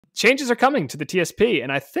changes are coming to the TSP,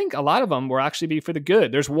 and I think a lot of them will actually be for the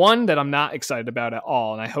good. There's one that I'm not excited about at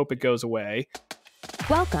all, and I hope it goes away.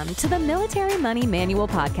 Welcome to the Military Money Manual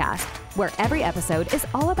podcast, where every episode is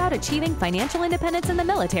all about achieving financial independence in the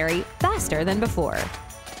military faster than before.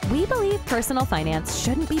 We believe personal finance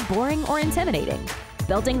shouldn't be boring or intimidating.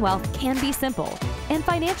 Building wealth can be simple, and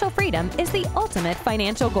financial freedom is the ultimate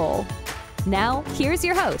financial goal. Now, here's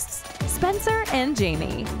your hosts, Spencer and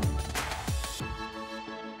Jamie.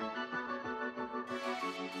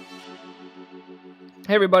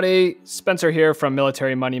 Hey everybody, Spencer here from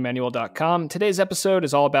militarymoneymanual.com. Today's episode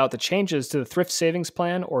is all about the changes to the Thrift Savings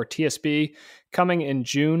Plan, or TSP, coming in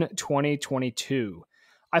June 2022.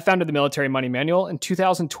 I founded the Military Money Manual in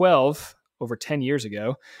 2012, over 10 years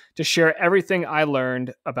ago, to share everything I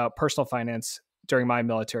learned about personal finance during my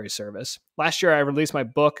military service. Last year, I released my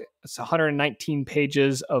book. It's 119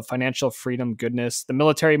 pages of financial freedom goodness, the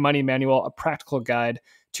Military Money Manual, a practical guide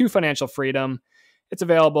to financial freedom. It's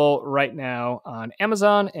available right now on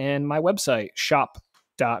Amazon and my website,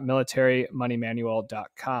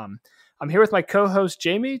 shop.militarymoneymanual.com. I'm here with my co-host,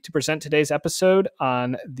 Jamie, to present today's episode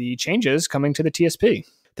on the changes coming to the TSP.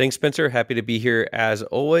 Thanks, Spencer. Happy to be here as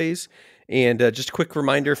always. And just a quick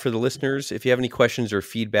reminder for the listeners, if you have any questions or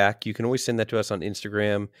feedback, you can always send that to us on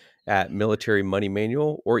Instagram at Military Money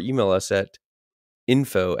Manual or email us at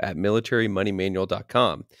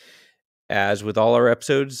info@militarymoneymanual.com. As with all our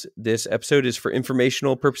episodes, this episode is for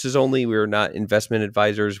informational purposes only. We are not investment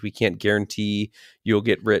advisors. We can't guarantee you'll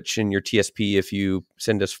get rich in your TSP if you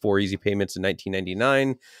send us 4 easy payments in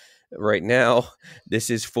 $19.99. Right now, this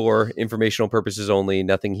is for informational purposes only.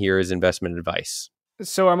 Nothing here is investment advice.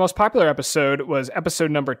 So our most popular episode was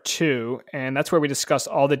episode number 2, and that's where we discussed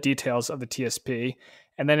all the details of the TSP.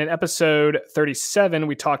 And then in episode 37,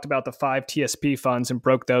 we talked about the 5 TSP funds and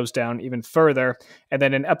broke those down even further. And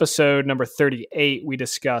then in episode number 38, we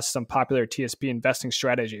discussed some popular TSP investing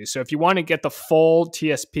strategies. So if you want to get the full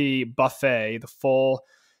TSP buffet, the full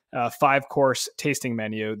 5-course tasting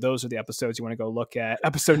menu, those are the episodes you want to go look at.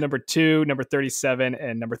 Episode number 2, number 37,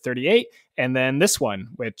 and number 38. And then this one,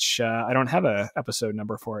 which I don't have an episode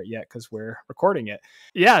number for it yet because we're recording it.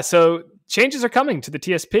 Yeah, so changes are coming to the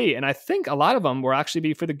TSP, and I think a lot of them will actually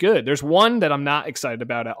be for the good. There's one that I'm not excited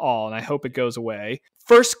about at all, and I hope it goes away.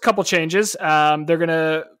 First couple changes, they're going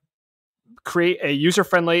to create a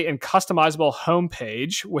user-friendly and customizable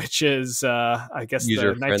homepage, which is, I guess,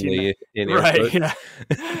 user-friendly right? Yeah.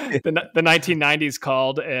 the 1990s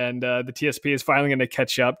called, and the TSP is finally going to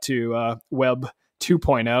catch up to Web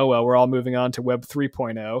 2.0. Well, we're all moving on to Web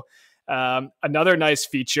 3.0. Another nice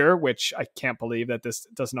feature, which I can't believe that this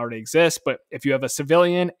doesn't already exist, but if you have a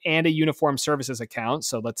civilian and a uniformed services account,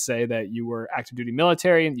 so let's say that you were active duty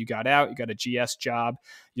military and you got out, you got a GS job,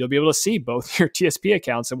 you'll be able to see both your TSP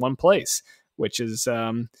accounts in one place, which is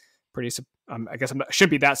pretty, I guess I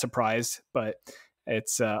shouldn't be that surprised, but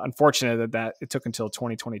it's unfortunate that it took until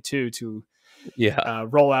 2022 to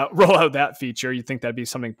roll out that feature. You'd think that'd be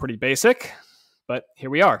something pretty basic, but here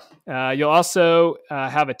we are. You'll also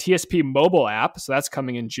have a TSP mobile app, so that's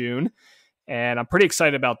coming in June. And I'm pretty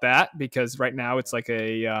excited about that because right now it's like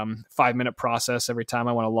a 5-minute process every time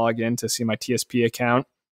I want to log in to see my TSP account.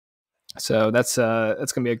 So that's going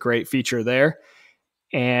to be a great feature there.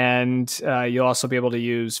 And you'll also be able to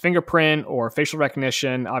use fingerprint or facial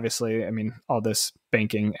recognition. Obviously, I mean, all this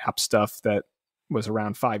banking app stuff that was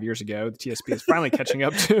around 5 years ago, the TSP is finally catching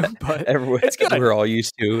up to, but it's good. We're all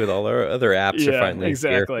used to with all our other apps are finally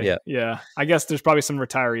exactly here. Yeah. I guess there's probably some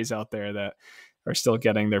retirees out there that are still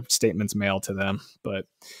getting their statements mailed to them, but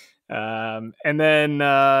and then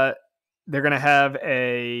they're going to have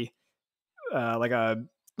a like a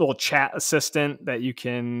little chat assistant that you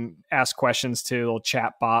can ask questions to, a little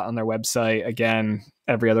chat bot on their website. Again,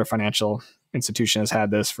 every other financial institution has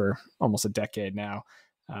had this for almost a decade now.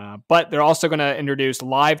 But they're also going to introduce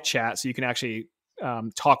live chat, so you can actually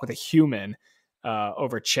talk with a human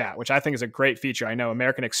over chat, which I think is a great feature. I know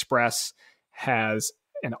American Express has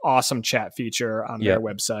an awesome chat feature on their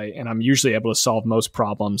website, and I'm usually able to solve most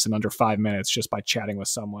problems in under 5 minutes just by chatting with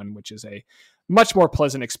someone, which is a much more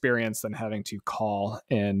pleasant experience than having to call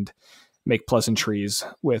and make pleasantries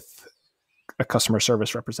with a customer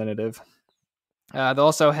service representative. They'll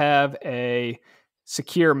also have a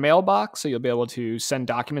secure mailbox, so you'll be able to send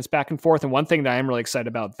documents back and forth. And one thing that I am really excited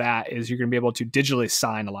about that is you're going to be able to digitally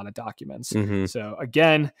sign a lot of documents. Mm-hmm. So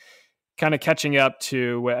again, kind of catching up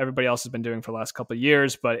to what everybody else has been doing for the last couple of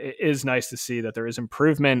years, but it is nice to see that there is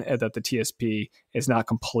improvement and that the TSP is not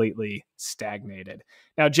completely stagnated.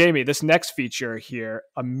 Now, Jamie, this next feature here,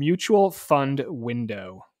 a mutual fund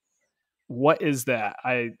window. What is that?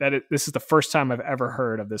 This is the first time I've ever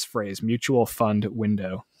heard of this phrase, mutual fund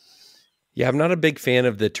window. Yeah, I'm not a big fan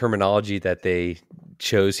of the terminology that they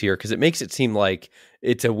chose here because it makes it seem like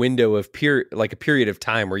it's a window of like a period of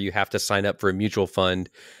time where you have to sign up for a mutual fund,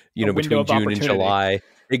 between June and July.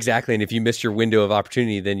 Exactly. And if you miss your window of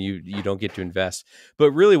opportunity, then you don't get to invest.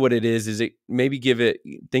 But really what it is it maybe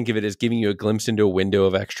think of it as giving you a glimpse into a window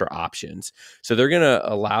of extra options. So they're going to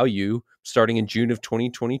allow you starting in June of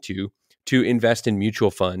 2022 to invest in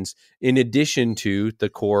mutual funds in addition to the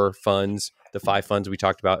core funds, the 5 funds we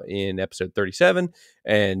talked about in episode 37,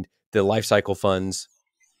 and the life cycle funds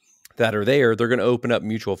that are there. They're going to open up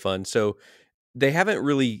mutual funds. So they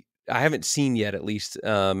I haven't seen yet, at least,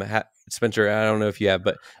 Spencer, I don't know if you have,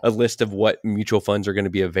 but a list of what mutual funds are going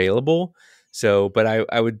to be available. So, but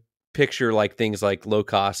I would picture like things like low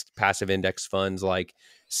cost passive index funds, like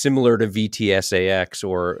similar to VTSAX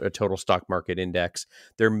or a total stock market index.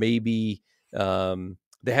 There may be,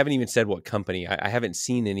 they haven't even said what company. I haven't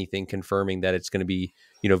seen anything confirming that it's going to be,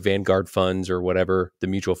 Vanguard funds or whatever the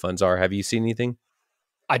mutual funds are. Have you seen anything?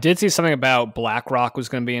 I did see something about BlackRock was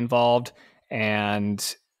going to be involved,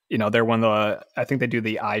 and they're one of I think they do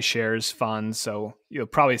the iShares funds, so you'll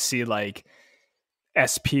probably see like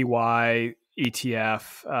SPY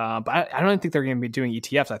ETF, but I don't think they're going to be doing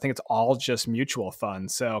ETFs. I think it's all just mutual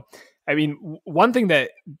funds. So, I mean, one thing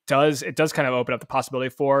that does kind of open up the possibility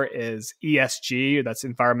for is ESG, that's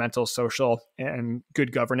environmental, social, and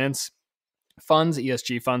good governance funds.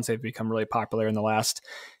 ESG funds, they've become really popular in the last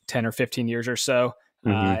 10 or 15 years or so.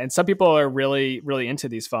 And some people are really, really into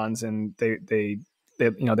these funds, and they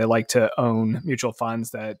like to own mutual funds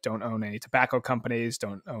that don't own any tobacco companies,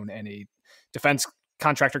 don't own any defense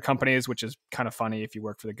contractor companies, which is kind of funny if you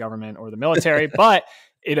work for the government or the military. But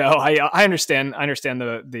I understand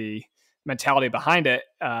the mentality behind it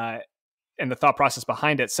and the thought process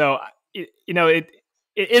behind it. So it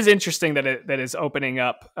is interesting that it is opening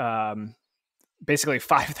up basically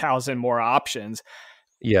 5,000 more options.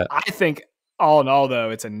 Yeah, I think all in all,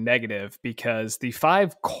 though, it's a negative because the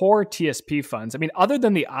 5 core TSP funds, I mean, other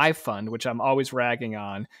than the I fund, which I'm always ragging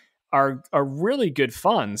on, are really good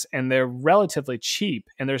funds, and they're relatively cheap.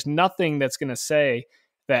 And there's nothing that's going to say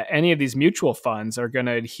that any of these mutual funds are going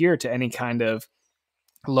to adhere to any kind of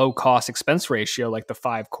low cost expense ratio like the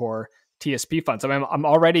 5 core TSP funds. I mean, I'm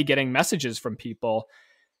already getting messages from people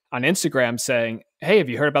on Instagram saying, "Hey, have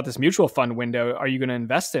you heard about this mutual fund window? Are you going to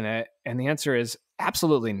invest in it?" And the answer is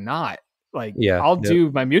absolutely not. Like, I'll do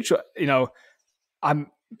my mutual, and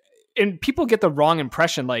people get the wrong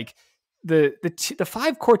impression. Like the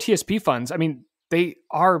 5 core TSP funds, I mean, they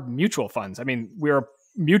are mutual funds. I mean, we're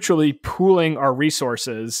mutually pooling our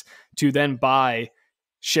resources to then buy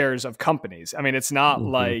shares of companies. I mean, it's not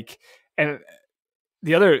like, and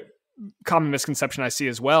the other common misconception I see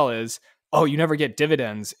as well is, oh, you never get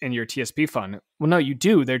dividends in your TSP fund. Well, no, you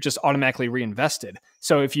do. They're just automatically reinvested.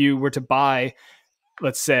 So if you were to buy,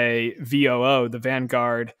 let's say, VOO, the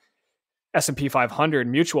Vanguard S&P 500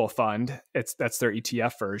 mutual fund, that's their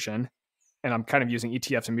ETF version. And I'm kind of using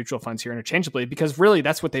ETFs and mutual funds here interchangeably because really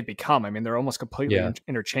that's what they've become. I mean, they're almost completely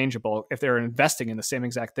interchangeable. If they're investing in the same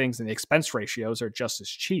exact things, and the expense ratios are just as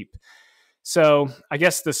cheap. So I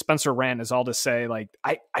guess the Spencer rant is all to say, like,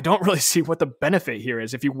 I don't really see what the benefit here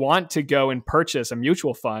is. If you want to go and purchase a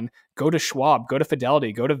mutual fund, go to Schwab, go to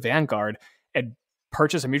Fidelity, go to Vanguard, and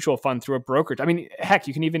purchase a mutual fund through a brokerage. I mean, heck,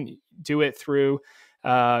 you can even do it through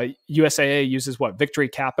USAA uses what, Victory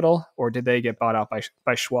Capital, or did they get bought out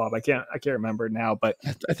by Schwab? I can't remember now, but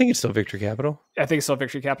I think it's still Victory Capital. I think it's still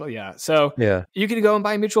Victory Capital. Yeah. So you can go and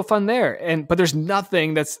buy a mutual fund there, but there's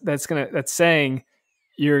nothing that's saying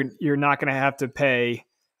you're not going to have to pay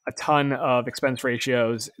a ton of expense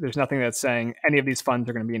ratios. There's nothing that's saying any of these funds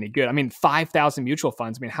are going to be any good. I mean, 5,000 mutual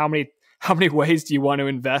funds. I mean, how many ways do you want to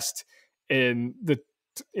invest in the,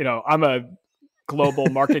 I'm a global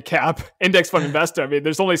market cap index fund investor. I mean,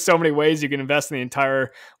 there's only so many ways you can invest in the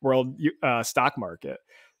entire world stock market.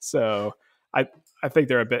 So I think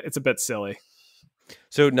it's a bit silly.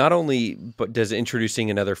 So not only does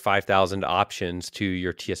introducing another 5,000 options to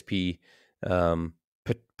your TSP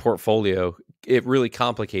portfolio, it really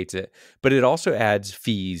complicates it, but it also adds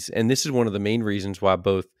fees. And this is one of the main reasons why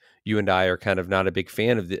both you and I are kind of not a big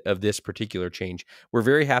fan of this particular change. We're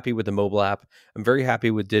very happy with the mobile app. I'm very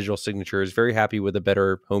happy with digital signatures, very happy with a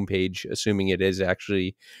better homepage, assuming it is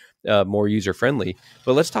actually more user-friendly.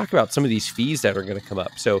 But let's talk about some of these fees that are going to come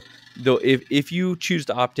up. So though, if you choose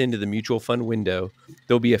to opt into the mutual fund window,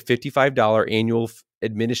 there'll be a $55 annual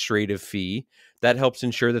administrative fee. That helps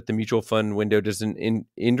ensure that the mutual fund window doesn't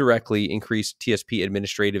indirectly increase TSP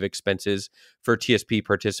administrative expenses for TSP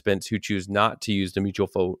participants who choose not to use the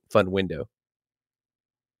mutual fund window.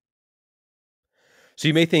 So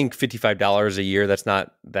you may think $55 a year, that's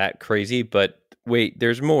not that crazy, but wait,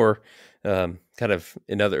 there's more. Kind of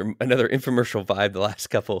another infomercial vibe the last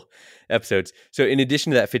couple episodes. So in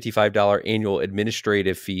addition to that $55 annual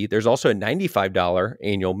administrative fee, there's also a $95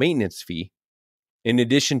 annual maintenance fee. In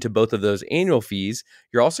addition to both of those annual fees,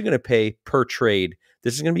 you're also going to pay per trade.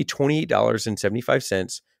 This is going to be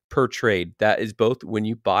 $28.75 per trade. That is both when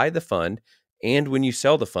you buy the fund and when you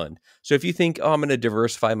sell the fund. So if you think, oh, I'm going to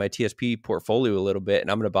diversify my TSP portfolio a little bit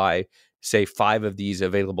and I'm going to buy, say, 5 of these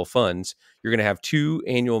available funds, you're going to have 2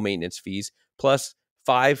 annual maintenance fees plus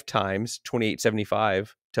 5 times $28.75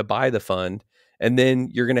 to buy the fund, and then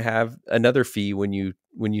you're going to have another fee when you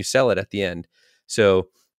sell it at the end. So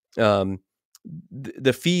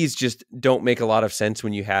the fees just don't make a lot of sense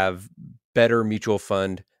when you have better mutual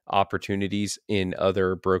fund opportunities in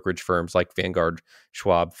other brokerage firms like Vanguard,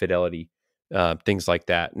 Schwab, Fidelity, things like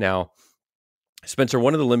that. Now, Spencer,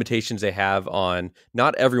 one of the limitations they have on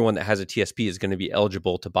not everyone that has a TSP is going to be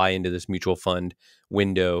eligible to buy into this mutual fund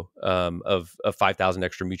window of 5,000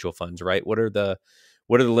 extra mutual funds, right? What are the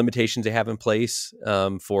limitations they have in place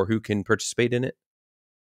for who can participate in it?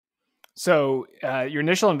 So your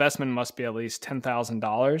initial investment must be at least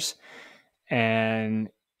 $10,000, and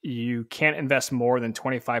you can't invest more than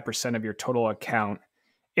 25% of your total account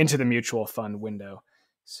into the mutual fund window.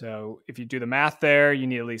 So if you do the math there, you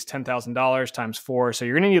need at least $10,000 times 4. So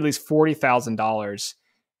you're going to need at least $40,000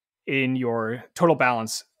 in your total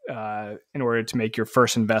balance in order to make your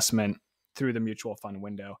first investment through the mutual fund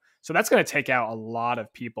window. So that's going to take out a lot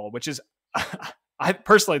of people, which is, I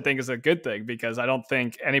personally think is a good thing, because I don't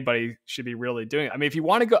think anybody should be really doing it. I mean, if you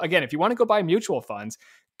want to go buy mutual funds,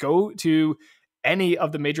 go to any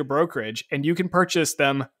of the major brokerage and you can purchase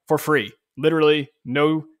them for free. Literally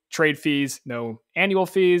no trade fees, no annual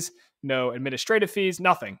fees, no administrative fees,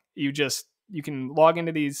 nothing. You can log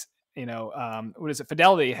into these, what is it?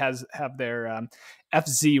 Fidelity have their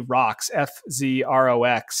FZROX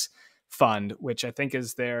fund, which I think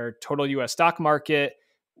is their total US stock market,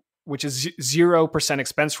 which is 0%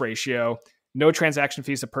 expense ratio, no transaction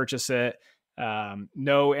fees to purchase it,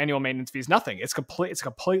 no annual maintenance fees, nothing. It's a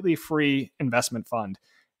completely free investment fund.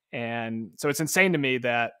 And so it's insane to me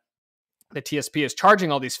that the TSP is charging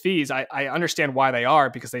all these fees. I understand why they are,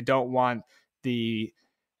 because they don't want the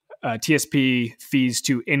TSP fees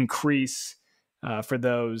to increase for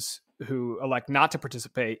those who elect not to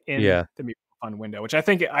participate in the mutual fund window, which I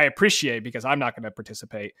think I appreciate, because I'm not going to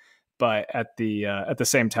participate. But at the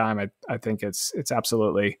same time, I think it's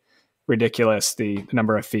absolutely ridiculous, the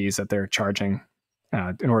number of fees that they're charging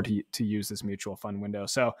in order to use this mutual fund window.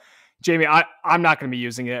 So, Jamie, I'm not going to be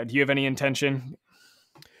using it. Do you have any intention?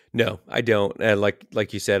 No, I don't. And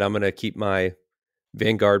like you said, I'm going to keep my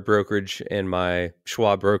Vanguard brokerage and my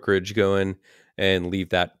Schwab brokerage going and leave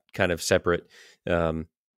that kind of separate.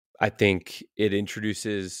 I think it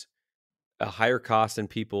introduces a higher cost than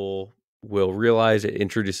people will realize. It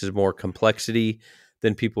introduces more complexity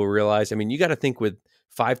than people realize. I mean, you got to think, with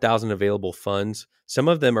 5,000 available funds, some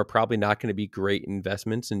of them are probably not going to be great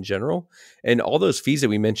investments in general. And all those fees that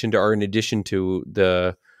we mentioned are in addition to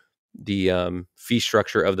the fee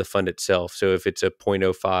structure of the fund itself. So if it's a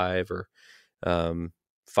 0.05 or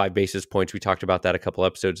 5 basis points, we talked about that a couple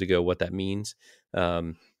episodes ago, what that means.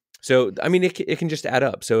 So, I mean, it can just add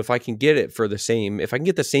up. So if I can get it if I can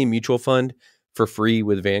get the same mutual fund for free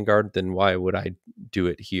with Vanguard, then why would I do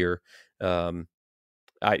it here? To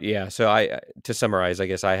summarize, I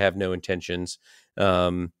guess I have no intentions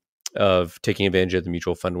of taking advantage of the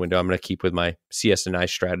mutual fund window. I'm going to keep with my CS&I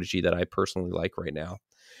strategy that I personally like right now.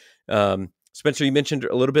 Spencer, you mentioned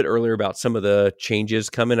a little bit earlier about some of the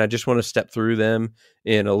changes coming. I just want to step through them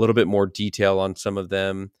in a little bit more detail on some of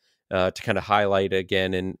them to kind of highlight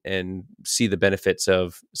again and see the benefits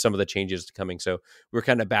of some of the changes coming. So we're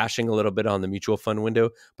kind of bashing a little bit on the mutual fund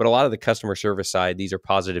window, but a lot of the customer service side, these are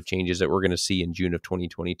positive changes that we're going to see in June of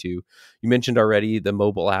 2022. You mentioned already the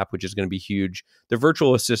mobile app, which is going to be huge. The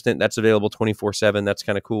virtual assistant, that's available 24/7. That's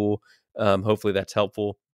kind of cool. Hopefully that's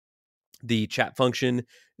helpful. The chat function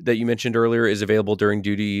that you mentioned earlier is available during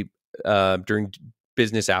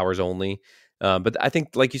business hours only. But I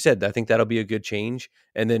think, like you said, I think that'll be a good change.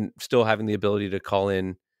 And then still having the ability to call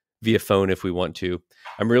in via phone if we want to.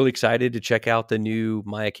 I'm really excited to check out the new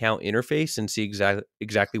My Account interface and see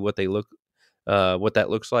exactly what that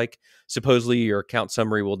looks like. Supposedly, your account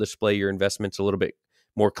summary will display your investments a little bit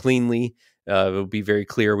more cleanly. It'll be very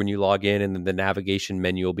clear when you log in, and then the navigation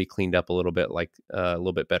menu will be cleaned up a little bit, a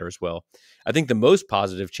little bit better as well. I think the most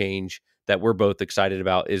positive change that we're both excited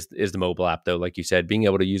about is the mobile app, though. Like you said, being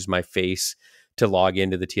able to use my face to log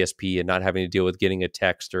into the TSP and not having to deal with getting a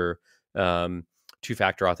text or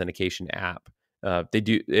two-factor authentication app.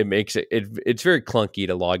 It makes it's very clunky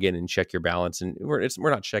to log in and check your balance, and we're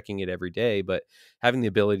not checking it every day, but having the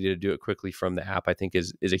ability to do it quickly from the app, I think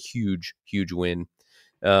is a huge win.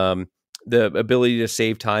 The ability to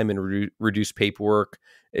save time and reduce paperwork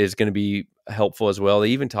is going to be helpful as well. They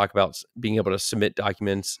even talk about being able to submit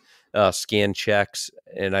documents, scan checks,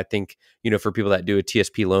 and I think for people that do a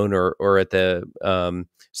TSP loan or at the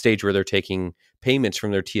stage where they're taking payments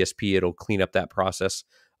from their TSP, it'll clean up that process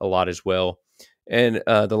a lot as well. And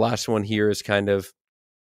the last one here is kind of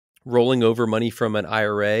rolling over money from an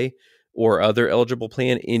IRA or other eligible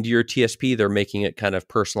plan into your TSP. They're making it kind of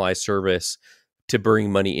personalized service to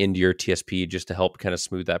bring money into your TSP just to help kind of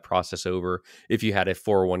smooth that process over. If you had a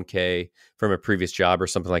 401k from a previous job or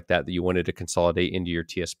something like that you wanted to consolidate into your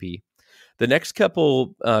TSP. The next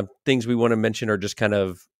couple things we want to mention are just kind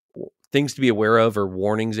of things to be aware of, or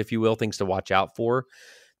warnings, if you will, things to watch out for.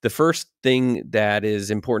 The first thing that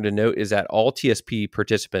is important to note is that all TSP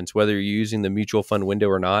participants, whether you're using the mutual fund window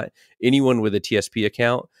or not, anyone with a TSP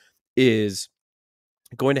account is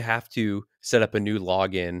going to have to set up a new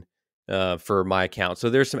login for my account. So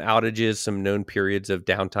there's some outages, some known periods of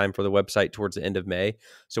downtime for the website towards the end of May.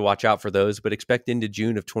 So watch out for those, but expect into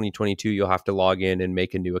June of 2022, you'll have to log in and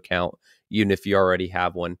make a new account, even if you already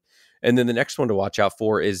have one. And then the next one to watch out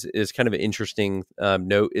for is kind of an interesting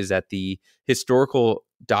note, is that the historical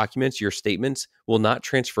documents, your statements, will not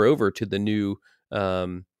transfer over to the new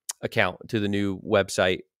account, to the new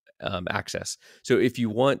website access. So if you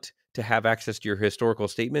want to have access to your historical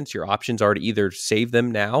statements, your options are to either save them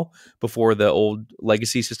now before the old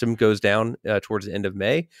legacy system goes down towards the end of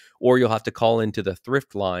May, or you'll have to call into the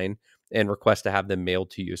thrift line and request to have them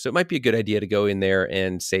mailed to you. So it might be a good idea to go in there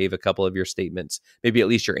and save a couple of your statements, maybe at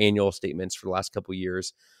least your annual statements for the last couple of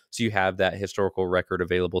years, so you have that historical record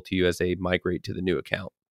available to you as they migrate to the new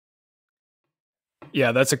account.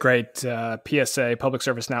 Yeah, that's a great PSA, public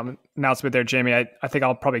service announcement there, Jamie. I think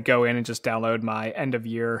I'll probably go in and just download my end of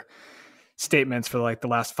year statements for like the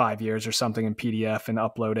last 5 years or something in PDF and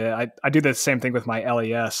upload it. I do the same thing with my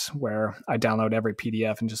LES, where I download every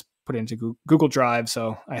PDF and just put it into Google Drive,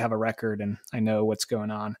 so I have a record and I know what's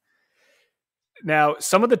going on. Now,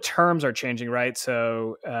 some of the terms are changing, right?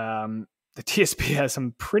 So the TSP has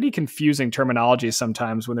some pretty confusing terminology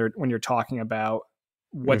sometimes when you're talking about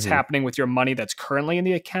what's happening with your money that's currently in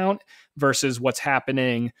the account versus what's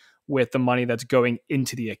happening with the money that's going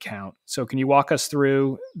into the account. So can you walk us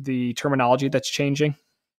through the terminology that's changing?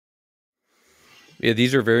 Yeah,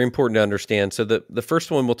 these are very important to understand. So the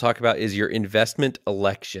first one we'll talk about is your investment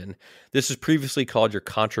election. This is previously called your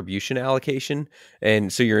contribution allocation.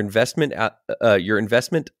 And so your investment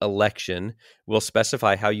election will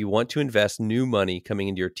specify how you want to invest new money coming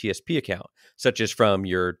into your TSP account, such as from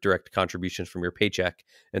your direct contributions from your paycheck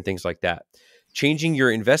and things like that. Changing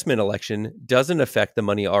your investment election doesn't affect the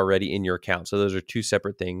money already in your account. So those are two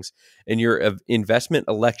separate things. And your investment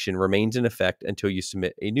election remains in effect until you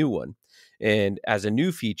submit a new one. And as a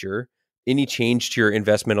new feature, any change to your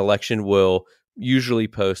investment election will usually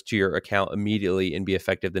post to your account immediately and be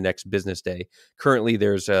effective the next business day. Currently,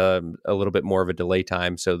 there's a little bit more of a delay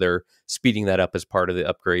time, so they're speeding that up as part of the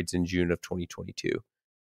upgrades in June of 2022.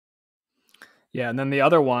 Yeah, and then the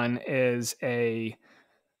other one is a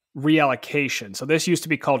reallocation. So this used to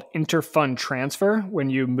be called interfund transfer, when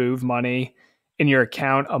you move money in your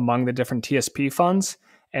account among the different TSP funds,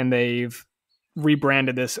 and they've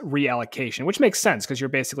rebranded this reallocation, which makes sense because you're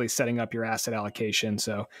basically setting up your asset allocation.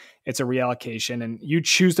 So it's a reallocation, and you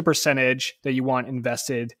choose the percentage that you want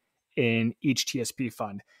invested in each TSP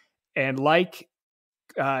fund. And like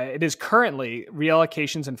it is currently,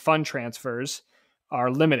 reallocations and fund transfers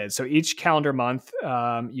are limited. So each calendar month,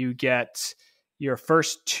 you get your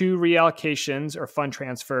first 2 reallocations or fund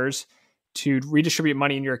transfers to redistribute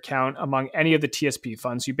money in your account among any of the TSP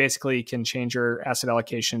funds. You basically can change your asset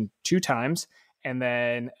allocation 2 times. And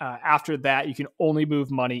then after that, you can only move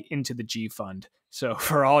money into the G fund. So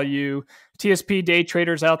for all you TSP day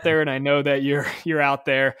traders out there, and I know that you're out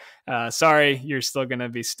there, sorry, you're still going to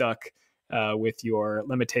be stuck with your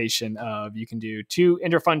limitation of you can do 2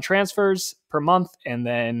 interfund transfers per month. And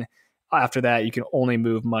then after that, you can only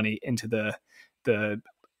move money into the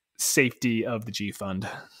safety of the G fund.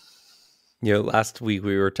 Last week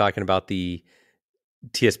we were talking about the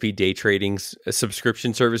TSP day trading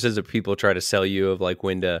subscription services that people try to sell you of like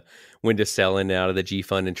when to sell in and out of the G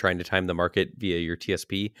fund and trying to time the market via your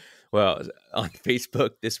TSP. Well, on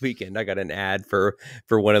Facebook this weekend, I got an ad for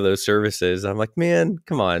one of those services. I'm like, man,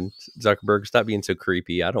 come on, Zuckerberg, stop being so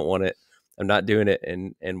creepy. I don't want it. I'm not doing it.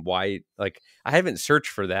 And why? Like, I haven't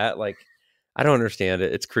searched for that. Like, I don't understand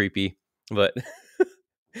it. It's creepy. But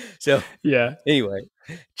so Yeah. anyway,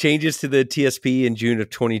 changes to the TSP in June of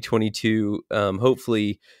 2022.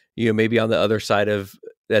 Hopefully, maybe on the other side of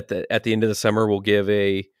at the end of the summer, we'll give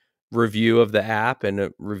a review of the app and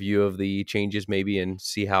a review of the changes, maybe, and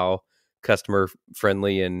see how customer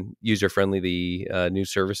friendly and user friendly the new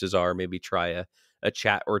services are. Maybe try a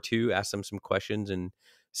chat or two, ask them some questions, and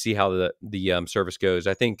see how the service goes.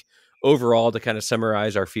 I think overall, to kind of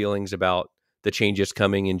summarize our feelings about the changes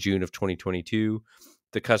coming in June of 2022.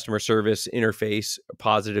 The customer service interface,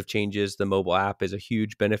 positive changes. The mobile app is a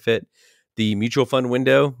huge benefit. The mutual fund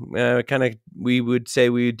window, we would say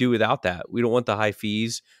we would do without that. We don't want the high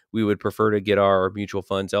fees. We would prefer to get our mutual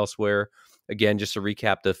funds elsewhere. Again, just to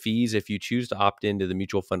recap the fees, if you choose to opt into the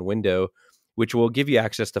mutual fund window, which will give you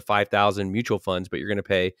access to 5,000 mutual funds, but you're going to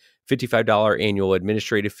pay $55 annual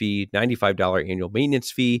administrative fee, $95 annual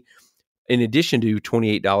maintenance fee, in addition to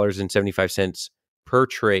 $28.75 per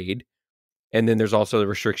trade. And then there's also the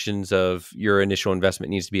restrictions of your initial investment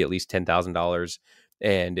needs to be at least $10,000.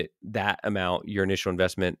 And that amount, your initial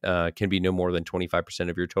investment can be no more than 25%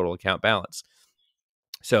 of your total account balance.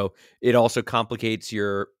 So it also complicates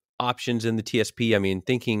your options in the TSP. I mean,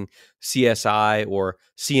 thinking CSI or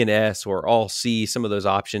CNS or All C, some of those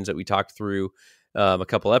options that we talked through a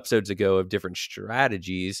couple episodes ago of different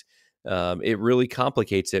strategies, it really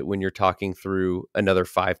complicates it when you're talking through another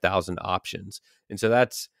 5,000 options. And so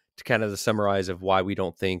that's to kind of the summarize of why we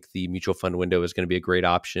don't think the mutual fund window is going to be a great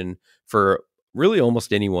option for really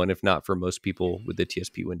almost anyone, if not for most people with the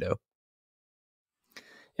TSP window.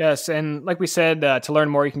 Yes, and like we said, to learn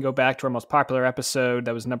more, you can go back to our most popular episode.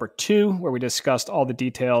 That was number 2, where we discussed all the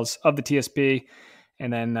details of the TSP.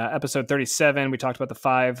 And then episode 37, we talked about the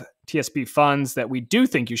 5 TSP funds that we do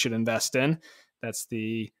think you should invest in. That's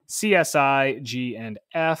the CSI, G, and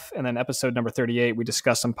F. And then episode number 38, we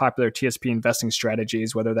discussed some popular TSP investing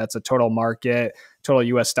strategies, whether that's a total market, total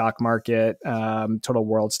U.S. stock market, total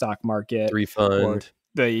world stock market, 3-fund, or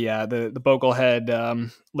the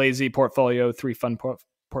Boglehead lazy portfolio, 3-fund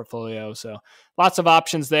portfolio. So lots of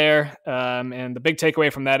options there. And the big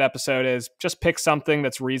takeaway from that episode is just pick something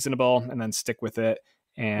that's reasonable and then stick with it.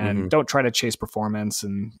 And don't try to chase performance,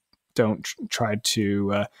 and don't try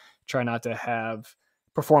not to have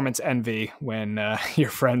performance envy when your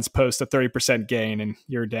friends post a 30% gain and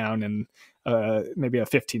you're down in maybe a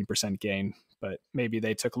 15% gain, but maybe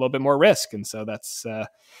they took a little bit more risk. And so that's to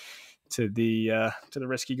the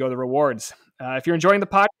risk you go the rewards. If you're enjoying the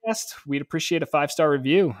podcast, we'd appreciate a 5-star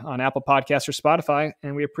review on Apple Podcasts or Spotify.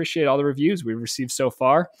 And we appreciate all the reviews we've received so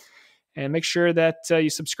far. And make sure that you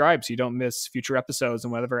subscribe so you don't miss future episodes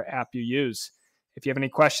in whatever app you use. If you have any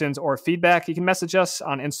questions or feedback, you can message us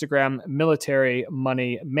on Instagram, Military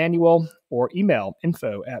Money Manual, or email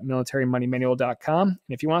info@militarymoneymanual.com. And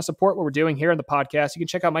if you want to support what we're doing here on the podcast, you can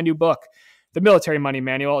check out my new book, The Military Money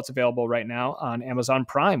Manual. It's available right now on Amazon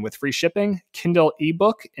Prime with free shipping, Kindle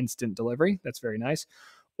ebook, instant delivery. That's very nice.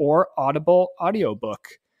 Or Audible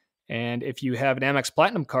audiobook. And if you have an Amex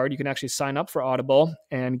Platinum card, you can actually sign up for Audible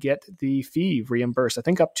and get the fee reimbursed. I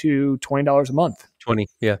think up to $20 a month. 20,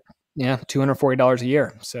 yeah. Yeah, $240 a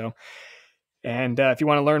year. So, and if you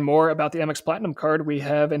want to learn more about the Amex Platinum card, we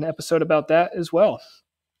have an episode about that as well.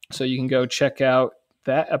 So you can go check out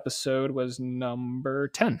that episode. Was number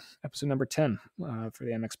 10, episode number 10 for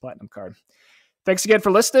the Amex Platinum card. Thanks again for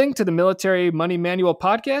listening to the Military Money Manual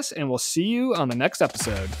podcast, and we'll see you on the next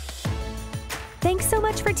episode. Thanks so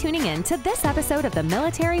much for tuning in to this episode of the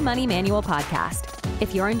Military Money Manual podcast.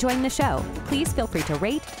 If you're enjoying the show, please feel free to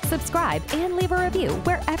rate, subscribe, and leave a review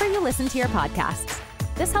wherever you listen to your podcasts.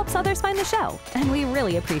 This helps others find the show, and we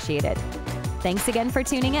really appreciate it. Thanks again for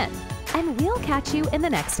tuning in, and we'll catch you in the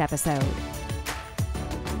next episode.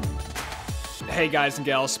 Hey guys and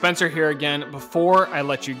gals, Spencer here again. Before I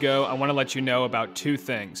let you go, I want to let you know about 2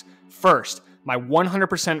 things. First, my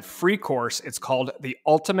 100% free course. It's called the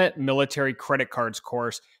Ultimate Military Credit Cards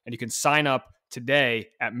course, and you can sign up today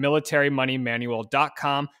at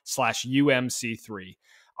militarymoneymanual.com/UMC3.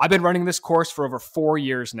 I've been running this course for over 4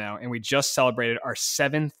 years now, and we just celebrated our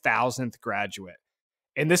 7,000th graduate.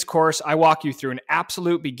 In this course, I walk you through an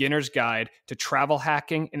absolute beginner's guide to travel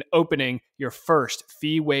hacking and opening your first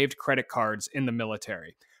fee-waived credit cards in the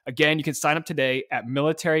military. Again, you can sign up today at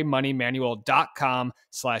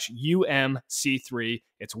militarymoneymanual.com/UMC3.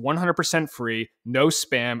 It's 100% free, no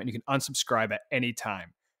spam, and you can unsubscribe at any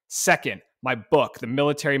time. Second, My book, The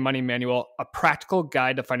Military Money Manual, A Practical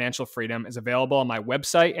Guide to Financial Freedom, is available on my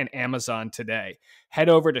website and Amazon today. Head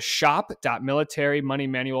over to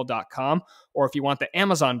shop.militarymoneymanual.com, or if you want the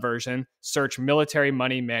Amazon version, search Military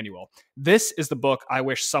Money Manual. This is the book I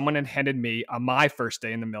wish someone had handed me on my first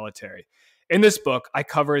day in the military. In this book, I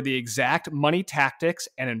cover the exact money tactics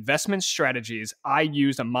and investment strategies I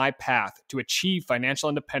used on my path to achieve financial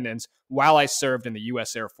independence while I served in the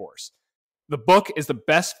U.S. Air Force. The book is the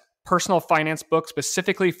best personal finance book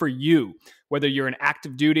specifically for you, whether you're an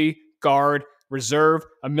active duty, guard, reserve,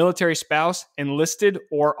 a military spouse, enlisted,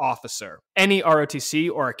 or officer. Any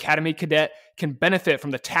ROTC or Academy cadet can benefit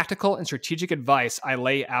from the tactical and strategic advice I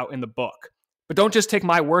lay out in the book. But don't just take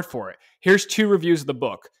my word for it. Here's 2 reviews of the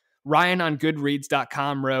book. Ryan on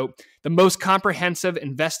Goodreads.com wrote, "The most comprehensive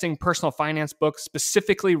investing personal finance book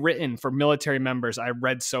specifically written for military members I've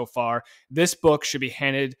read so far. This book should be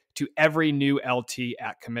handed to every new LT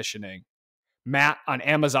at commissioning." Matt on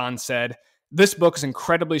Amazon said, "This book is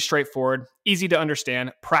incredibly straightforward, easy to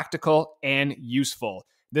understand, practical, and useful.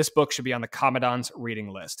 This book should be on the Commandant's reading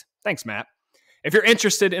list." Thanks, Matt. If you're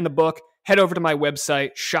interested in the book, head over to my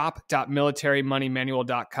website,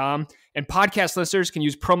 shop.militarymoneymanual.com, and podcast listeners can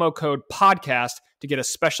use promo code PODCAST to get a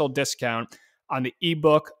special discount on the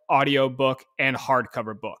ebook, audiobook, and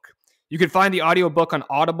hardcover book. You can find the audiobook on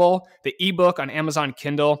Audible, the ebook on Amazon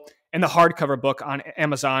Kindle, and the hardcover book on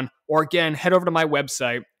Amazon, or again, head over to my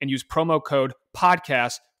website and use promo code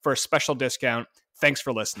PODCAST for a special discount. Thanks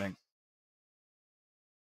for listening.